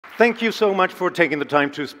Thank you so much for taking the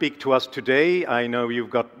time to speak to us today. I know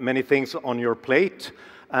you've got many things on your plate.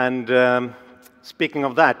 And speaking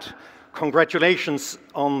of that, congratulations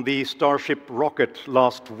on the Starship rocket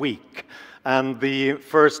last week and the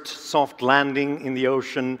first soft landing in the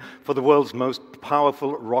ocean for the world's most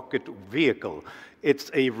powerful rocket vehicle.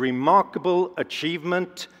 It's a remarkable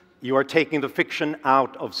achievement. You are taking the fiction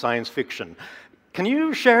out of science fiction. Can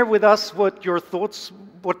you share with us what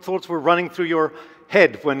thoughts were running through your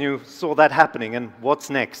head when you saw that happening, and what's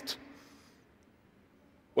next?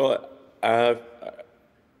 Well, I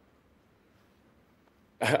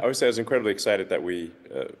would say I was incredibly excited that we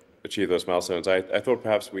achieved those milestones. I thought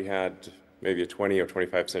perhaps we had maybe a 20 or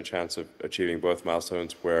 25% chance of achieving both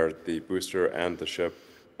milestones, where the booster and the ship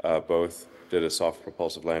both did a soft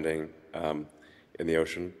propulsive landing in the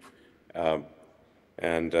ocean. So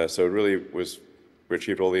it really was, we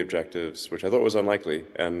achieved all the objectives, which I thought was unlikely.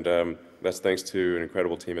 And that's thanks to an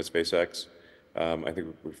incredible team at SpaceX. I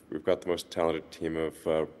think we've got the most talented team of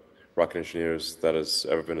rocket engineers that has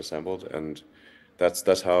ever been assembled. And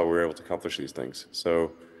that's how we're able to accomplish these things.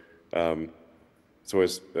 So it's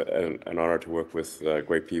always an honor to work with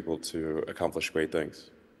great people to accomplish great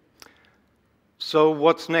things. So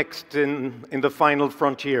what's next in the final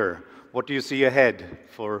frontier? What do you see ahead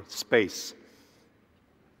for space?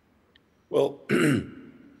 Well,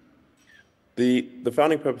 the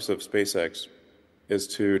founding purpose of SpaceX is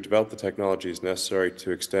to develop the technologies necessary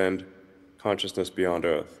to extend consciousness beyond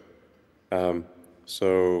Earth. And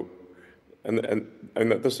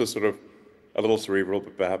this is sort of a little cerebral,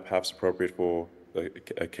 but perhaps appropriate for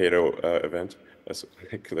a Cato event.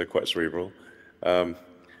 They're quite cerebral.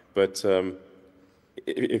 But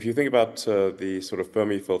if you think about the sort of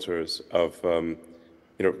Fermi filters of,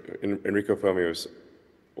 Enrico Fermi was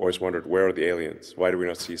always wondered, where are the aliens? Why do we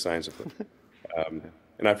not see signs of them?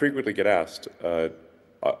 And I frequently get asked, are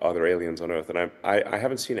there aliens on Earth? And I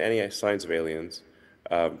haven't seen any signs of aliens.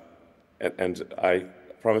 And I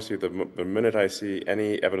promise you, the minute I see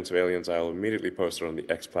any evidence of aliens, I'll immediately post it on the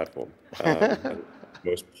X platform, the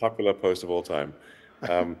most popular post of all time.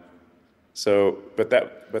 But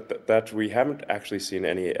that we haven't actually seen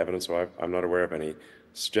any evidence, or I'm not aware of any,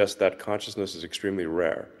 suggests that consciousness is extremely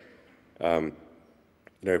rare.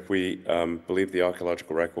 If we believe the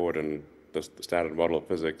archaeological record and the standard model of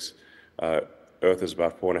physics, Earth is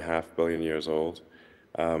about 4.5 billion years old.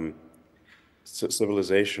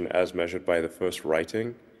 Civilization, as measured by the first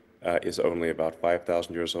writing, is only about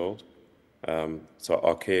 5,000 years old. So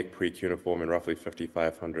archaic pre-cuneiform, and roughly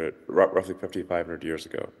 5,500 years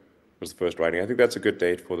ago was the first writing. I think that's a good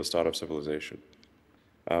date for the start of civilization,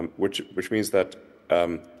 which means that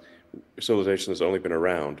civilization has only been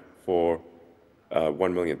around for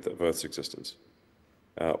 1/1,000,000th of Earth's existence,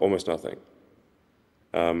 almost nothing.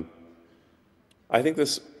 I think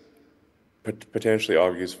this potentially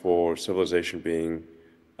argues for civilization being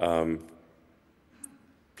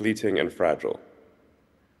fleeting and fragile.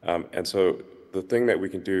 And so the thing that we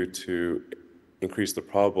can do to increase the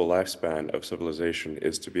probable lifespan of civilization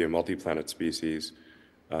is to be a multi-planet species,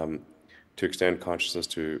 to extend consciousness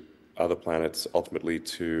to other planets, ultimately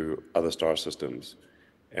to other star systems.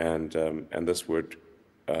 And this would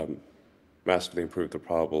massively improve the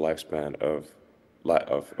probable lifespan of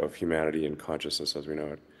humanity and consciousness as we know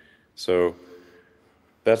it. So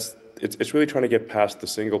it's really trying to get past the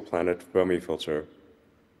single planet Fermi filter.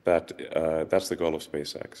 That's the goal of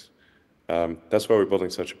SpaceX. That's why we're building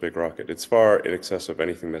such a big rocket. It's far in excess of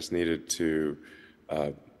anything that's needed to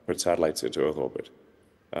put satellites into Earth orbit.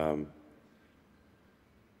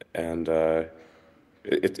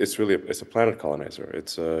 It's a planet colonizer.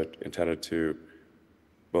 It's intended to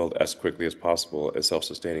build as quickly as possible a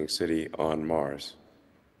self-sustaining city on Mars.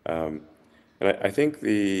 And I think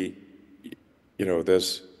it's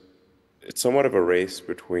somewhat of a race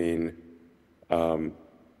between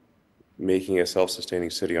making a self-sustaining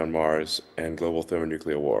city on Mars and global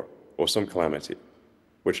thermonuclear war, or some calamity.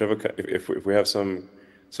 If we have some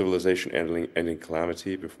civilization ending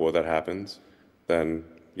calamity before that happens, then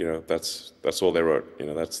that's all they wrote.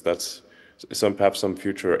 That's perhaps some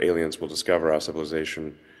future aliens will discover our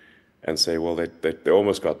civilization and say, well, they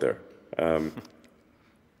almost got there.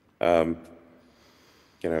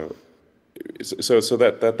 So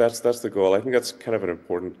that's the goal. I think that's kind of an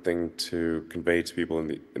important thing to convey to people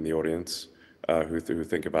in the audience who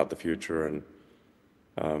think about the future and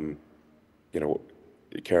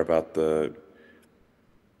care about the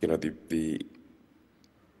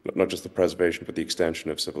not just the preservation but the extension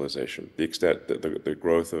of civilization, the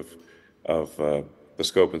growth of the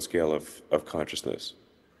scope and scale of consciousness.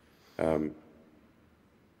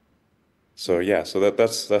 So yeah, so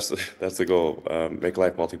that's the goal. Make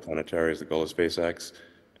life multiplanetary is the goal of SpaceX,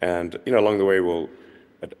 and along the way we'll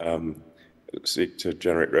um, seek to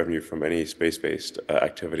generate revenue from any space-based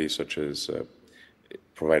activities such as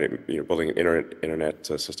providing, building an internet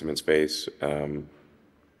system in space,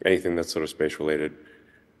 anything that's sort of space-related,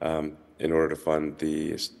 in order to fund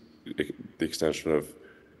the extension of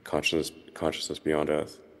consciousness beyond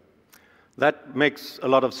Earth. That makes a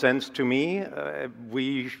lot of sense to me.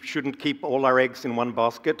 We shouldn't keep all our eggs in one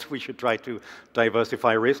basket. We should try to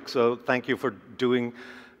diversify risk. So thank you for doing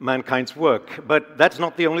mankind's work. But that's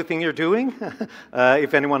not the only thing you're doing.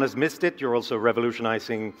 If anyone has missed it, you're also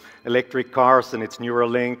revolutionizing electric cars, and it's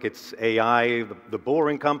Neuralink, it's AI, the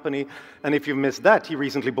boring company. And if you missed that, he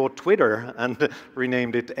recently bought Twitter and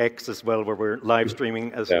renamed it X as well, where we're live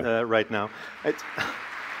streaming right now.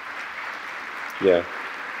 Yeah.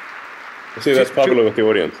 See, that's popular with the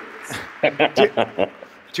audience.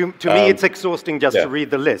 To me, it's exhausting just to read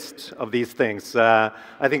the list of these things. I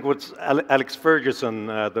think what's Alex Ferguson,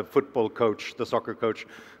 the football coach, the soccer coach,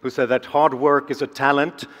 who said that hard work is a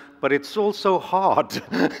talent, but it's also hard,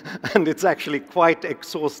 and it's actually quite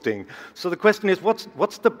exhausting. So the question is,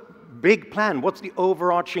 what's the big plan? What's the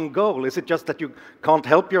overarching goal? Is it just that you can't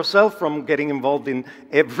help yourself from getting involved in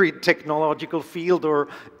every technological field, or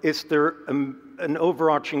is there an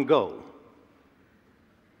overarching goal?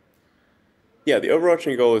 Yeah, the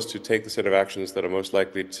overarching goal is to take the set of actions that are most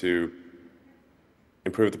likely to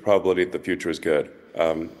improve the probability that the future is good,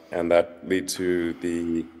 and that lead to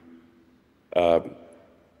the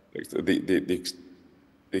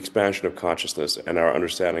expansion of consciousness and our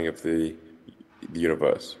understanding of the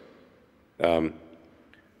universe.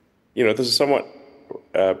 This is somewhat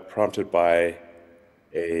prompted by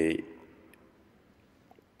trying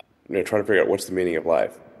to figure out what's the meaning of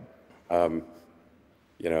life.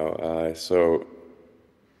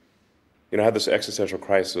 I had this existential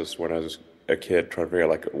crisis when I was a kid, trying to figure out,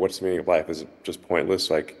 like, what's the meaning of life? Is it just pointless?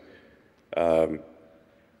 I read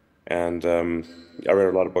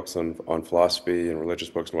a lot of books on philosophy and religious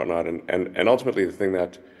books and whatnot, and ultimately the thing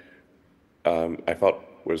that I felt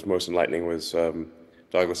was most enlightening was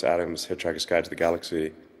Douglas Adams' Hitchhiker's Guide to the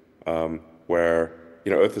Galaxy, where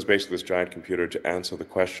Earth is basically this giant computer to answer the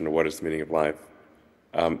question of what is the meaning of life.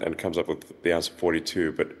 And comes up with the answer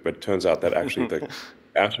 42, but it turns out that actually the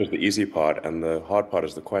answer is the easy part, and the hard part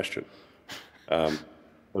is the question.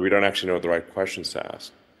 We don't actually know what the right questions to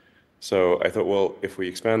ask. So I thought, well, if we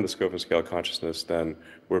expand the scope and scale of consciousness, then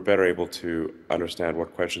we're better able to understand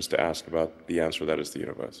what questions to ask about the answer that is the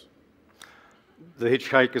universe. The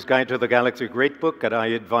Hitchhiker's Guide to the Galaxy, a great book, and I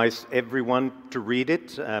advise everyone to read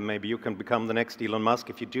it. Maybe you can become the next Elon Musk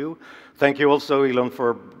if you do. Thank you also, Elon,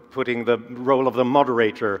 for putting the role of the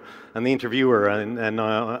moderator and the interviewer in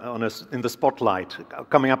the spotlight,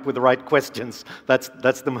 coming up with the right questions. That's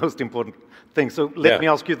the most important thing. So let me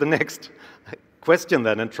ask you the next question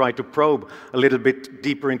then, and try to probe a little bit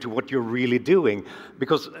deeper into what you're really doing.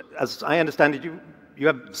 Because as I understand it, you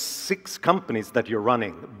have 6 companies that you're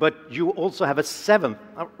running, but you also have a 7th,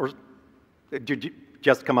 or did you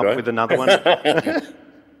just come up with another one?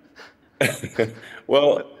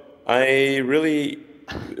 Well,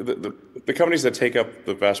 the companies that take up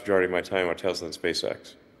the vast majority of my time are Tesla and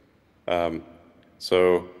SpaceX. And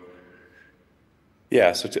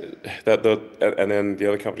then the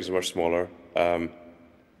other companies are much smaller.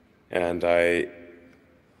 And I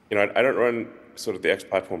don't run sort of the X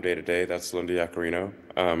platform day to day. That's Linda Yaccarino.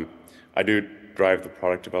 I do drive the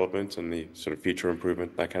product development and the sort of feature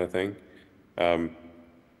improvement, that kind of thing.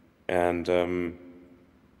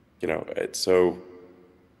 So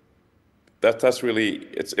that's really,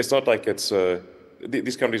 it's not like it's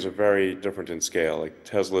these companies are very different in scale. Like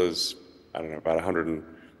Tesla's, I don't know, about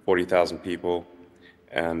 140,000 people,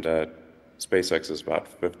 and SpaceX is about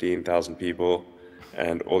 15,000 people,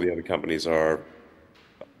 and all the other companies are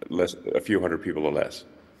a few hundred people or less.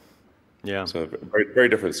 Yeah. So very, very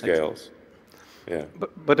different scales. Yeah.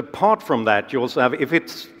 But apart from that, you also have, if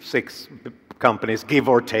it's 6 companies, give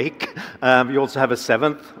or take, you also have a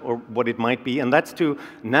 7th, or what it might be, and that's to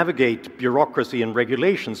navigate bureaucracy and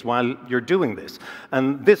regulations while you're doing this.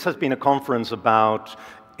 And this has been a conference about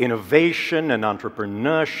innovation and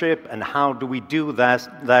entrepreneurship, and how do we do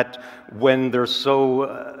that when there's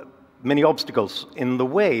so many obstacles in the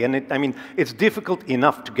way. And it's difficult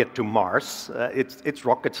enough to get to Mars. It's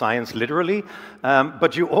rocket science, literally.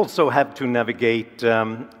 But you also have to navigate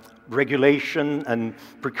regulation and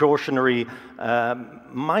precautionary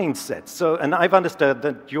mindset. So, and I've understood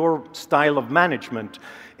that your style of management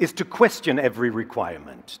is to question every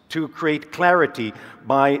requirement, to create clarity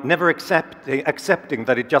by never accepting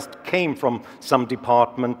that it just came from some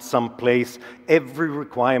department, some place. Every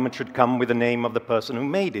requirement should come with the name of the person who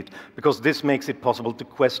made it, because this makes it possible to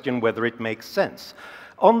question whether it makes sense.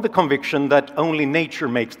 On the conviction that only nature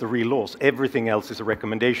makes the real laws, everything else is a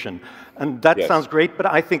recommendation. And that sounds great, but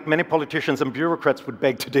I think many politicians and bureaucrats would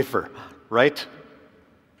beg to differ, right?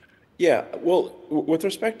 Yeah, well, with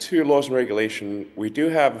respect to laws and regulation, we do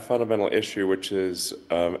have a fundamental issue, which is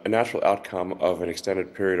a natural outcome of an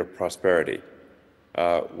extended period of prosperity,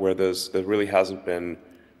 where there really hasn't been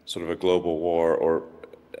sort of a global war, or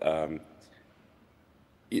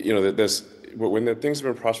when things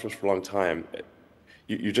have been prosperous for a long time,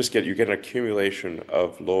 you get an accumulation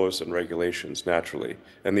of laws and regulations naturally,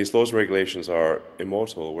 and these laws and regulations are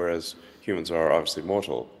immortal, whereas humans are obviously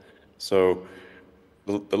mortal. So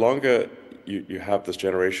the longer you have this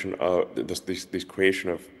generation of this creation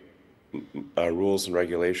of rules and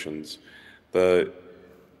regulations, but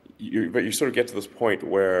you sort of get to this point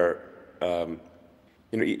where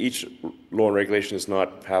each law and regulation is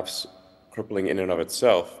not perhaps crippling in and of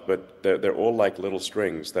itself, but they're all like little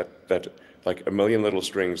strings that like a million little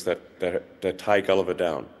strings that tie Gulliver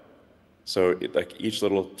down. So like each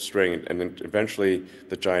little string, and then eventually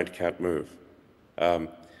the giant can't move.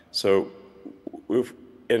 So we've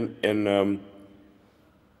in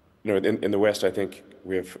the West, I think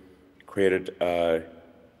we have created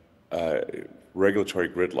regulatory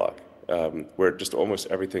gridlock, where just almost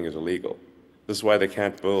everything is illegal. This is why they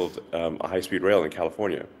can't build a high-speed rail in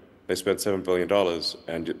California. They spent $7 billion,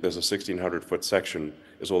 and there's a 1,600-foot section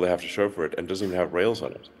is all they have to show for it, and doesn't even have rails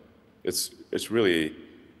on it. It's really,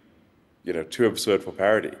 too absurd for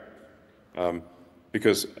parody,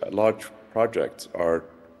 because large projects are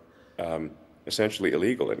essentially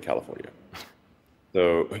illegal in California.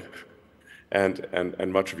 So,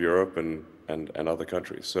 and much of Europe and other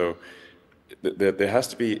countries. So there has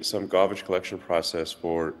to be some garbage collection process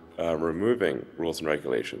for removing rules and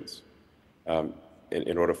regulations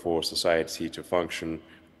in order for society to function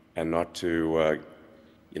and not to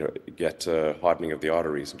get hardening of the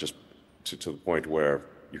arteries and just to the point where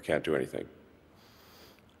you can't do anything.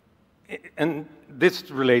 And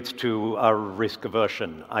this relates to our risk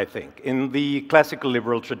aversion, I think. In the classical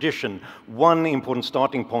liberal tradition, one important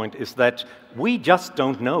starting point is that we just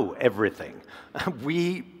don't know everything.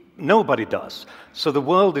 Nobody does. So the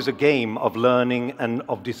world is a game of learning and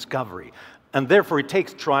of discovery. And therefore, it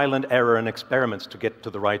takes trial and error and experiments to get to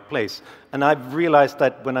the right place. And I've realized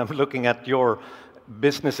that when I'm looking at your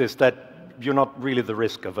businesses, that you're not really the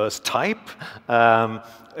risk-averse type.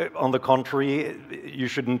 On the contrary, you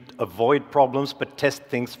shouldn't avoid problems, but test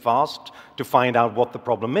things fast to find out what the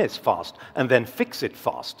problem is fast, and then fix it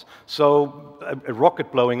fast. So a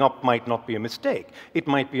rocket blowing up might not be a mistake. It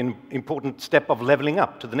might be an important step of leveling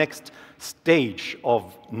up to the next stage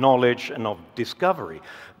of knowledge and of discovery.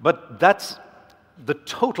 But that's the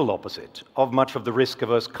total opposite of much of the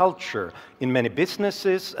risk-averse culture in many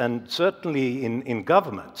businesses and certainly in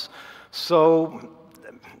governments. So,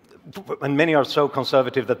 and many are so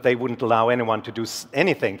conservative that they wouldn't allow anyone to do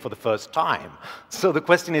anything for the first time. So the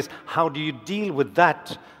question is, how do you deal with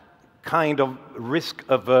that kind of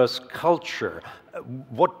risk-averse culture?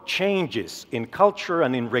 What changes in culture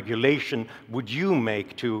and in regulation would you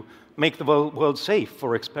make to make the world safe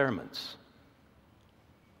for experiments?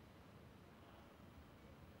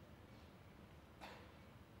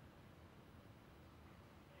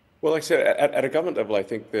 Well, like I said, at a government level, I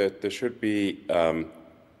think that there should be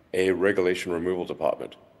a regulation removal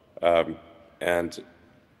department, and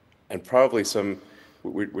probably some.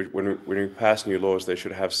 When we pass new laws, they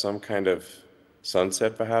should have some kind of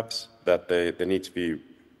sunset, perhaps, that they need to be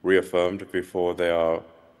reaffirmed before they are,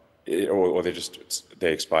 or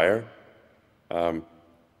they expire. Now,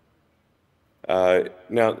 I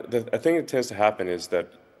think it tends to happen is that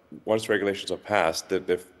once regulations are passed, that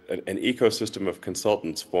an ecosystem of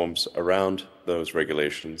consultants forms around those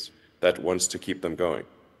regulations that wants to keep them going.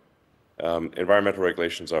 Environmental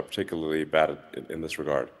regulations are particularly bad in this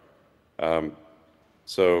regard.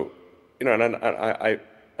 So, and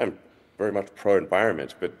I'm very much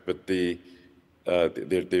pro-environment, but the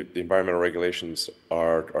environmental regulations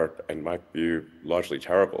are, in my view, largely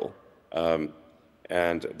terrible,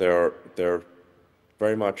 and they're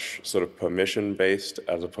very much sort of permission-based,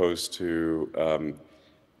 as opposed to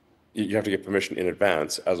you have to get permission in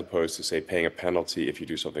advance, as opposed to, say, paying a penalty if you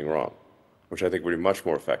do something wrong, which I think would be much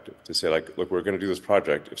more effective. To say, like, look, we're going to do this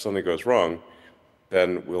project. If something goes wrong,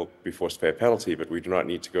 then we'll be forced to pay a penalty, but we do not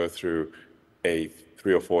need to go through a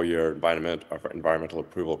 3 or 4 year environmental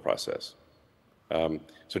approval process.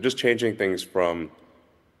 So just changing things from,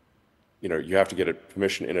 you have to get a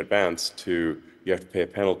permission in advance to you have to pay a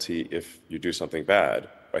penalty if you do something bad,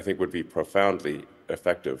 I think would be profoundly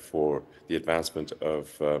effective for the advancement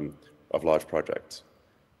of large projects.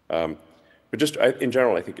 But just in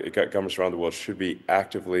general, I think governments around the world should be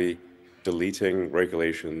actively deleting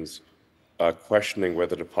regulations, questioning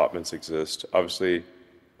whether departments exist. Obviously,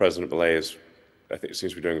 President Milei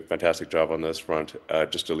seems to be doing a fantastic job on this front,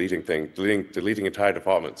 just deleting entire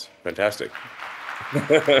departments. Fantastic.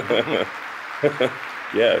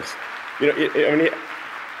 Yes.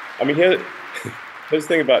 Here's the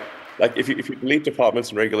thing about, like, if you delete departments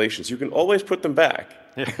and regulations, you can always put them back.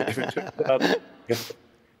 If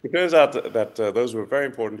it turns out that those were very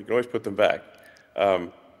important, you can always put them back.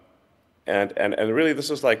 And really, this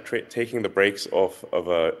is like taking the brakes off of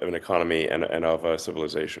an economy and of a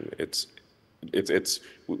civilization.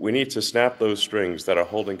 We need to snap those strings that are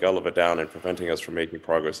holding Gulliver down and preventing us from making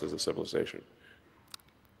progress as a civilization.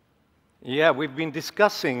 Yeah, we've been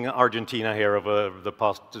discussing Argentina here over the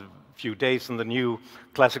past few days and the new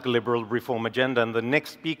classical liberal reform agenda, and the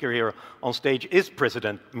next speaker here on stage is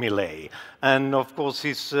President Milei. And of course,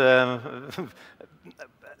 he's up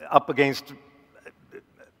against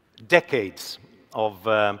decades of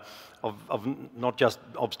not just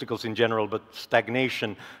obstacles in general, but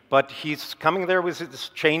stagnation. But he's coming there with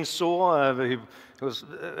his chainsaw. It was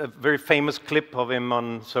a very famous clip of him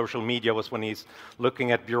on social media was when he's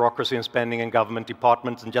looking at bureaucracy and spending in government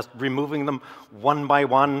departments and just removing them one by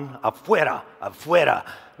one, afuera, afuera,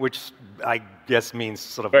 which I guess means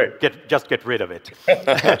sort of right. just get rid of it.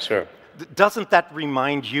 Sure. Doesn't that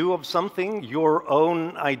remind you of something, your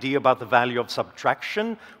own idea about the value of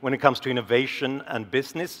subtraction when it comes to innovation and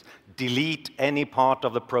business? Delete any part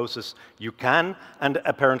of the process you can, and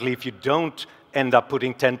apparently if you don't end up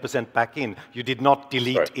putting 10% back in, you did not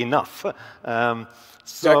delete right. enough.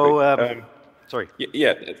 Exactly. Sorry.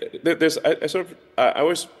 Yeah, I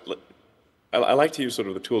like to use sort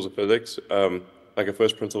of the tools of physics, like a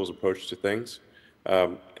first principles approach to things,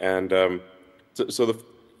 so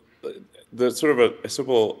the sort of a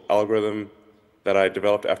simple algorithm that I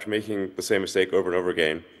developed after making the same mistake over and over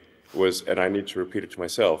again was, and I need to repeat it to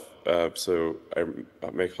myself, so I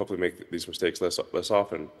hopefully make these mistakes less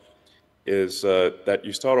often, is that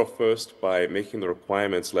you start off first by making the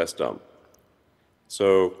requirements less dumb.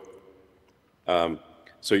 So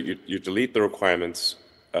you delete the requirements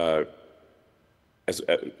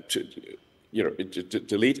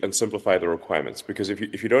delete and simplify the requirements, because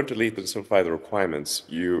if you don't delete and simplify the requirements,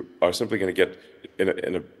 you are simply going to get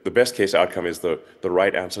the best case outcome is the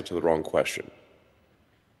right answer to the wrong question.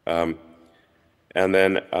 And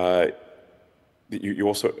then you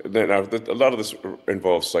also now a lot of this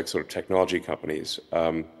involves like sort of technology companies,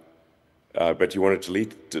 but you want to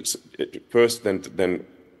delete it first, then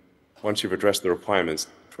once you've addressed the requirements,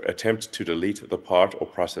 attempt to delete the part or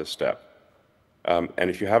process step. And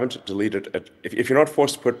if you haven't deleted, if you're not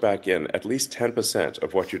forced to put back in at least 10%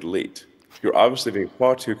 of what you delete, you're obviously being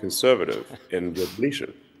far too conservative in your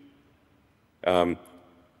deletion. But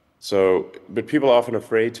people are often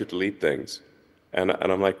afraid to delete things, and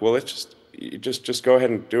I'm like, well, let's just go ahead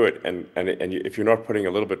and do it. And if you're not putting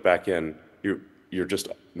a little bit back in, you're just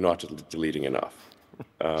not deleting enough,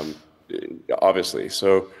 obviously.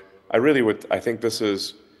 So I think this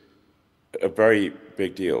is a very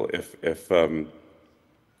big deal if over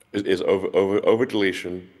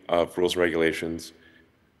deletion of rules and regulations,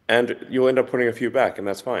 and you'll end up putting a few back, and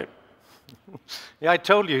that's fine. Yeah, I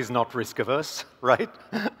told you he's not risk averse, right?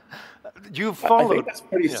 You followed. I think that's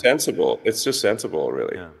pretty sensible. It's just sensible,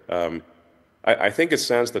 really. Yeah. I think it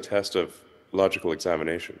stands the test of logical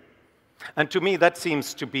examination. And to me, that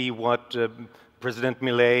seems to be what President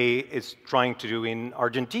Milei is trying to do in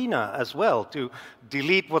Argentina as well, to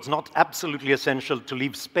delete what's not absolutely essential, to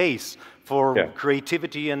leave space for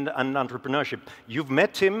creativity and entrepreneurship. You've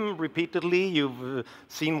met him repeatedly, you've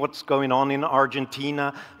seen what's going on in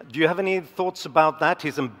Argentina. Do you have any thoughts about that,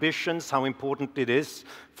 his ambitions, how important it is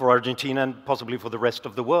for Argentina and possibly for the rest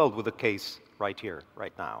of the world with the case right here,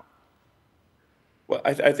 right now? Well,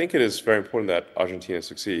 I think it is very important that Argentina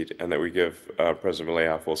succeed and that we give President Milei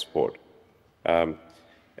our full support.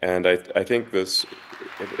 And I think this,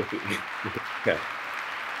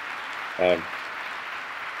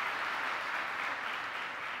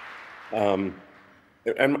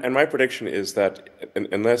 and my prediction is that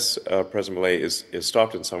unless President Milei is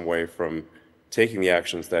stopped in some way from taking the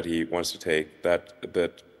actions that he wants to take,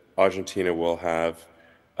 that Argentina will have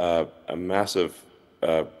a massive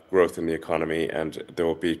growth in the economy, and there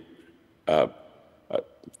will be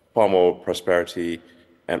far more prosperity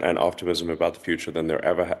and optimism about the future than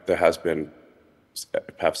there has been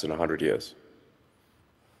perhaps in 100 years.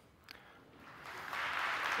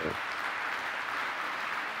 Yeah.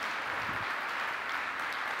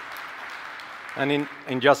 And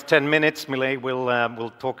in just 10 minutes, Millet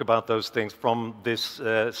will talk about those things from this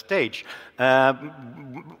stage.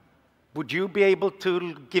 Would you be able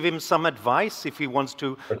to give him some advice if he wants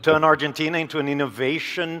to turn Argentina into an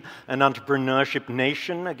innovation and entrepreneurship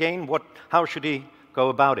nation again? How should he go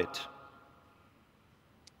about it?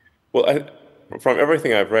 Well, from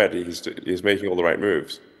everything I've read, he's making all the right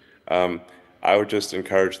moves. I would just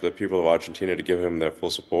encourage the people of Argentina to give him their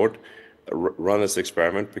full support, run this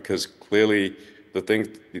experiment, because clearly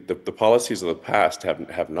the policies of the past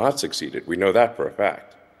have not succeeded. We know that for a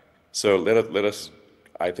fact. So let us,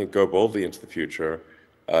 I think, go boldly into the future.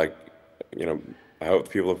 I hope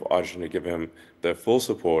the people of Argentina give him their full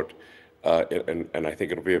support, and I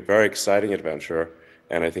think it'll be a very exciting adventure,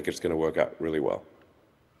 and I think it's going to work out really well.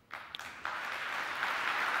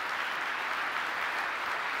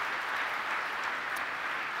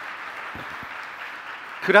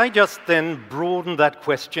 Could I just then broaden that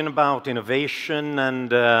question about innovation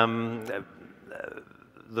and the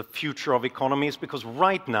future of economies? Because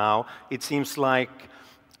right now it seems like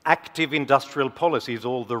active industrial policy is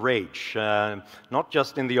all the rage, not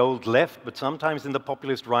just in the old left, but sometimes in the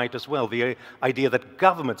populist right as well. The idea that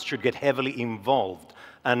governments should get heavily involved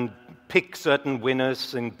and pick certain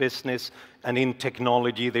winners in business and in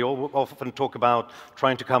technology. They often talk about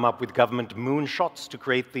trying to come up with government moonshots to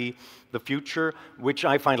create the future, which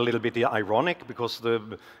I find a little bit ironic, because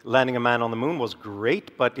the landing a man on the moon was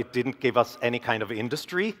great, but it didn't give us any kind of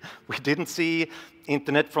industry. We didn't see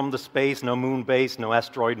internet from the space, no moon base, no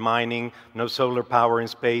asteroid mining, no solar power in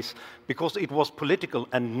space, because it was political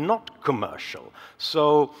and not commercial.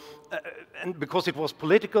 So, and because it was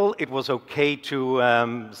political, it was okay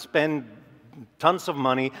to spend tons of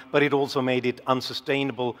money, but it also made it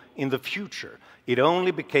unsustainable in the future. It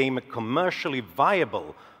only became a commercially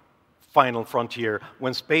viable final frontier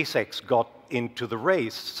when SpaceX got into the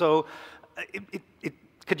race. So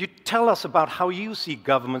could you tell us about how you see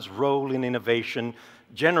government's role in innovation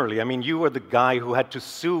generally? I mean, you were the guy who had to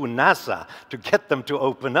sue NASA to get them to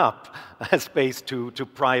open up space to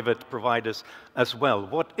private providers as well.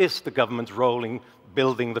 What is the government's role in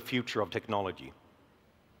building the future of technology?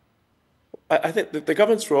 I think the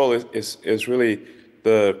government's role is really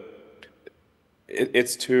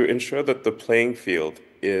it's to ensure that the playing field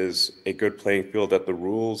is a good playing field, that the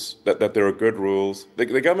rules, that there are good rules. The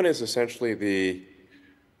government is essentially the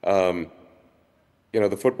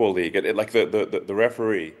the football league, like the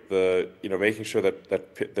referee, making sure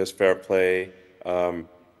that there's fair play,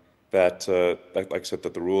 that like I said,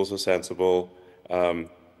 that the rules are sensible, and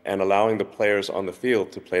allowing the players on the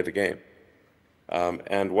field to play the game.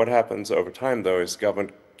 And what happens over time, though, is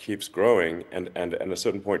government keeps growing, and at a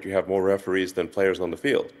certain point you have more referees than players on the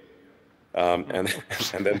field. And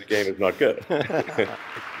then the game is not good.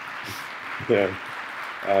 Yeah.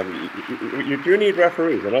 You do need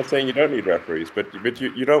referees. I'm not saying you don't need referees, but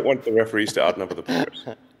you don't want the referees to outnumber the players.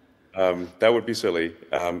 That would be silly,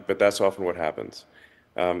 but that's often what happens.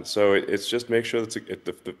 So it's just make sure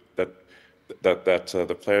that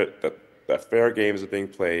fair games are being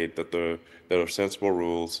played, that there are sensible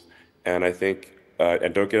rules, and I think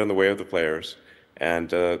and don't get in the way of the players, and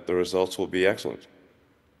the results will be excellent.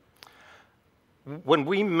 When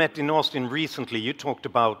we met in Austin recently, you talked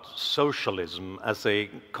about socialism as a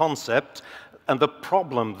concept, and the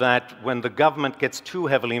problem that when the government gets too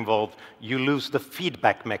heavily involved, you lose the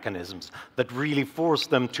feedback mechanisms that really force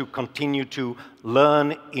them to continue to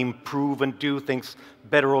learn, improve, and do things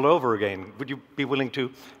better all over again. Would you be willing to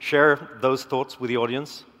share those thoughts with the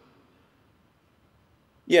audience?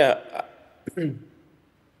 Yeah.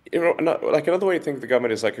 Like another way to think of the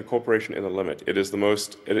government is like a corporation in the limit. It is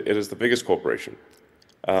the biggest corporation,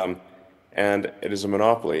 and it is a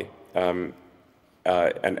monopoly, and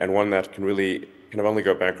one that can only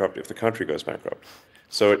go bankrupt if the country goes bankrupt.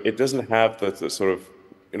 So it doesn't have the sort of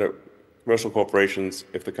commercial corporations.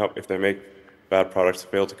 If they make bad products,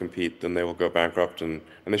 fail to compete, then they will go bankrupt, and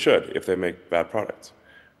they should if they make bad products.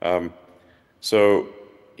 Government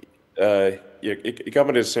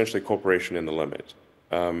is essentially a corporation in the limit.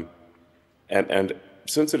 And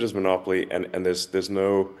since it is monopoly and there's just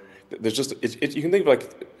you can think of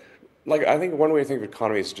like I think one way to think of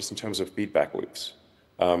economy is just in terms of feedback loops,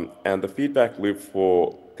 and the feedback loop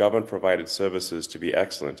for government provided services to be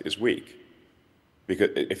excellent is weak, because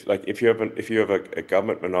if you have a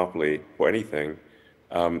government monopoly for anything,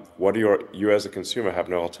 You as a consumer have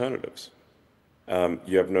no alternatives.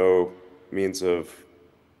 You have no means of,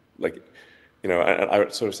 like, I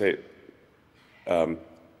would sort of say,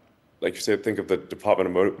 like you said, think of the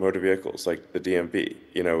Department of Motor Vehicles, like the DMV,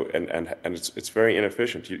 and it's very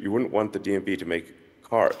inefficient. You wouldn't want the DMV to make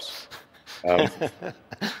cars, um,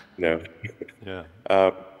 you know. Yeah.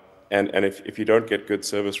 And if you don't get good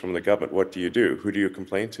service from the government, what do you do? Who do you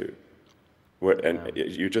complain to? And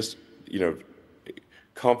you just,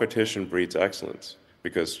 competition breeds excellence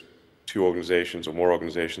because two organizations or more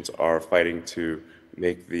organizations are fighting to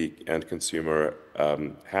make the end consumer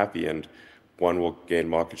happy, and one will gain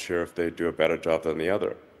market share if they do a better job than the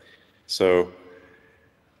other. So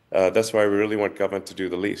that's why we really want government to do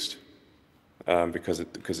the least, because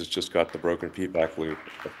it's just got the broken feedback loop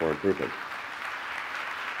for improvement.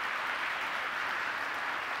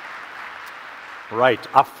 Right,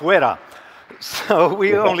 afuera. So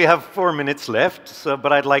we only have 4 minutes left,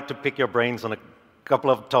 but I'd like to pick your brains on a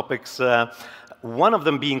couple of topics. One of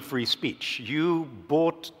them being free speech. You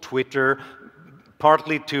bought Twitter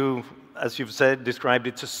partly to, as you've said, described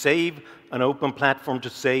it, to save an open platform, to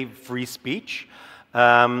save free speech.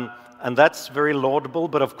 And that's very laudable,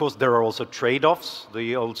 but of course there are also trade-offs.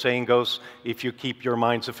 The old saying goes, if you keep your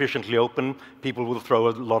mind sufficiently open, people will throw a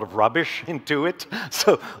lot of rubbish into it.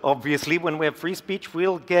 So obviously when we have free speech,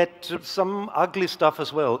 we'll get some ugly stuff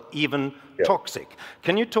as well, even toxic.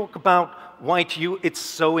 Can you talk about why to you it's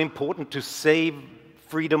so important to save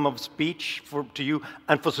freedom of speech to you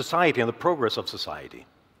and for society and the progress of society?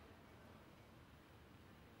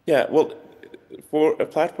 Yeah, well, for a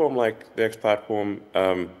platform like the X platform,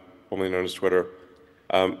 formerly known as Twitter,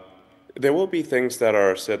 there will be things that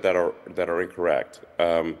are said that are incorrect,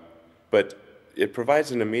 but it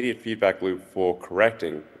provides an immediate feedback loop for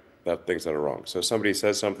correcting things that are wrong. So somebody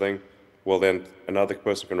says something, well then another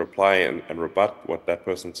person can reply and rebut what that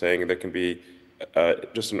person's saying, and there can be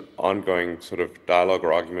just an ongoing sort of dialogue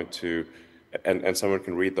or argument and someone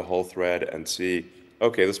can read the whole thread and see,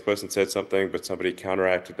 okay, this person said something, but somebody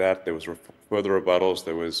counteracted that. There was further rebuttals.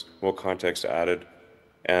 There was more context added,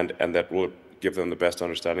 and that will give them the best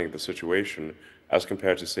understanding of the situation, as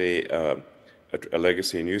compared to, say, a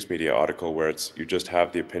legacy news media article where you just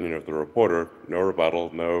have the opinion of the reporter, no rebuttal,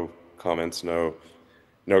 no comments, no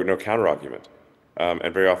counterargument,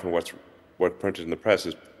 and very often what's printed in the press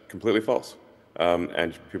is completely false,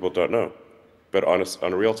 and people don't know. But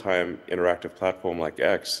on a real-time interactive platform like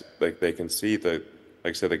X, they can see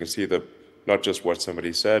like I said, they can see not just what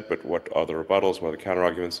somebody said, but what are the rebuttals, what are the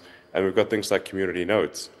counterarguments, and we've got things like community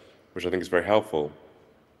notes, which I think is very helpful,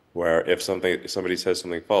 where if somebody says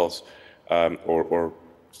something false or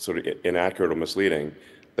sort of inaccurate or misleading,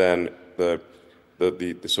 then the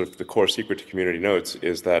sort of the core secret to community notes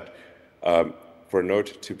is that for a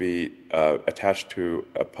note to be attached to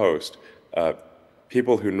a post,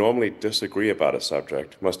 people who normally disagree about a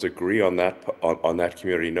subject must agree on that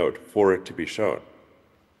community note for it to be shown.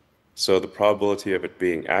 So the probability of it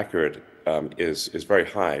being accurate is very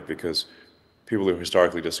high, because people who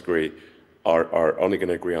historically disagree are only going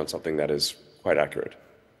to agree on something that is quite accurate.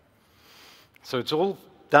 So it's all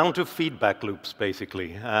down to feedback loops,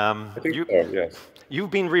 basically. I think so, yes. You've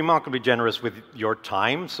been remarkably generous with your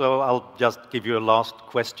time, so I'll just give you a last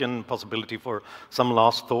question, possibility for some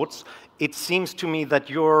last thoughts. It seems to me that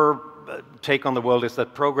your take on the world is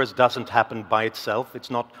that progress doesn't happen by itself. It's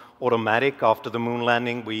not automatic. After the moon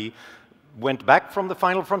landing, we went back from the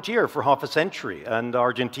final frontier for half a century, and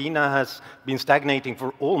Argentina has been stagnating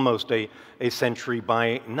for almost a century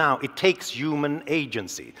by now. It takes human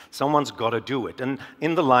agency. Someone's got to do it. And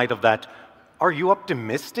in the light of that, are you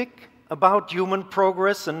optimistic about human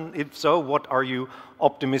progress? And if so, what are you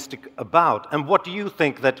optimistic about? And what do you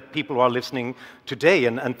think that people who are listening today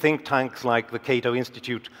and think tanks like the Cato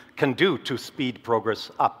Institute can do to speed progress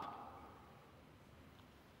up?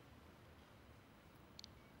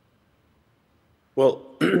 Well,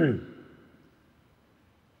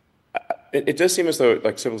 it does seem as though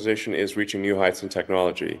like civilization is reaching new heights in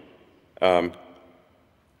technology, and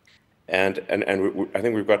I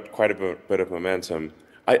think we've got quite a bit of momentum.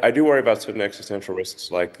 I do worry about certain existential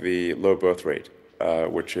risks, like the low birth rate,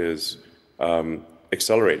 which is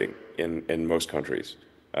accelerating in most countries.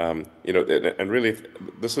 And really,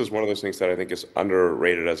 this is one of those things that I think is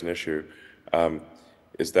underrated as an issue,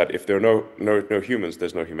 is that if there are no humans,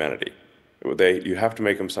 there's no humanity. You have to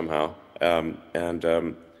make them somehow, and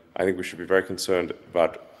I think we should be very concerned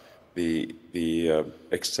about the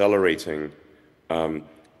accelerating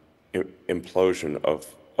implosion of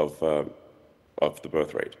the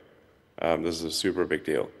birth rate. This is a super big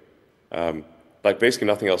deal. Like basically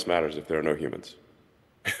nothing else matters if there are no humans.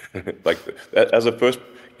 Like as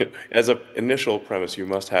an initial premise, you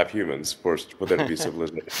must have humans for there to be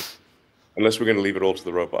civilization, unless we're going to leave it all to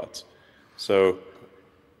the robots. So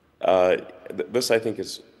this, I think,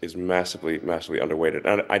 is massively, massively underweighted,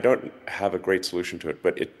 and I don't have a great solution to it,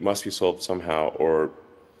 but it must be solved somehow, or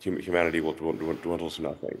humanity will dwindle to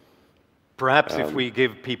nothing. Perhaps if we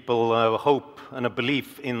give people hope and a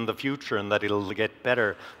belief in the future and that it'll get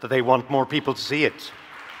better, that they want more people to see it.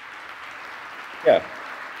 Yeah,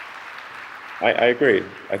 I agree.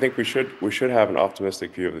 I think we should have an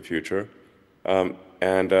optimistic view of the future,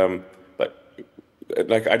 but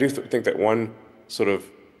like I do think that one sort of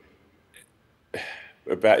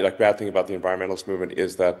bad thing about the environmentalist movement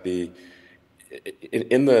is that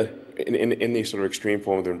in the sort of extreme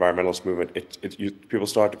form of the environmentalist movement, people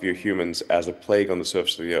start to view humans as a plague on the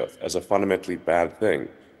surface of the earth, as a fundamentally bad thing,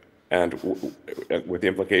 and with the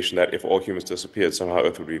implication that if all humans disappeared, somehow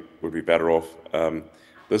Earth would be better off.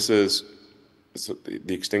 This is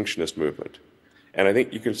the extinctionist movement, and I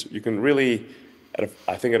think you can really, at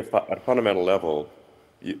a fundamental level,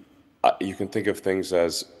 you can think of things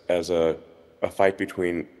as a fight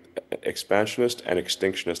between expansionist and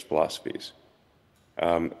extinctionist philosophies.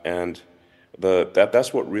 And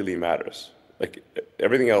that's what really matters. Like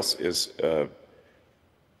everything else is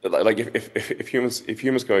like if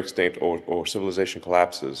humans go extinct or civilization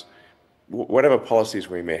collapses, whatever policies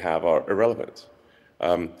we may have are irrelevant.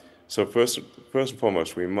 So first and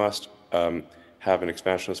foremost, we must have an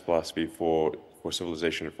expansionist philosophy for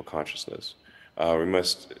civilization and for consciousness. We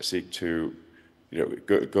must seek to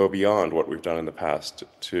go beyond what we've done in the past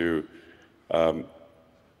to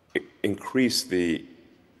increase the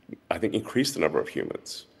number of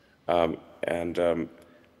humans,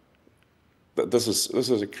 this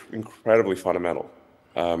is incredibly fundamental.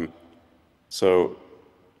 So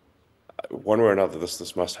one way or another,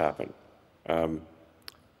 this must happen.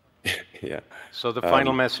 Yeah. So the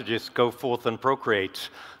final message is go forth and procreate.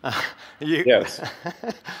 Yes.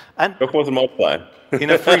 And go forth and multiply.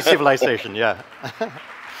 In a free civilization, yeah.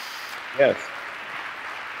 Yes.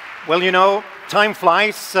 Well, time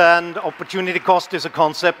flies, and opportunity cost is a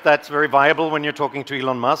concept that's very viable when you're talking to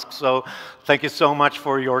Elon Musk. So thank you so much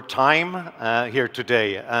for your time here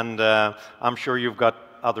today. And I'm sure you've got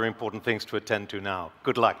other important things to attend to now.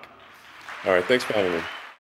 Good luck. All right. Thanks for having me.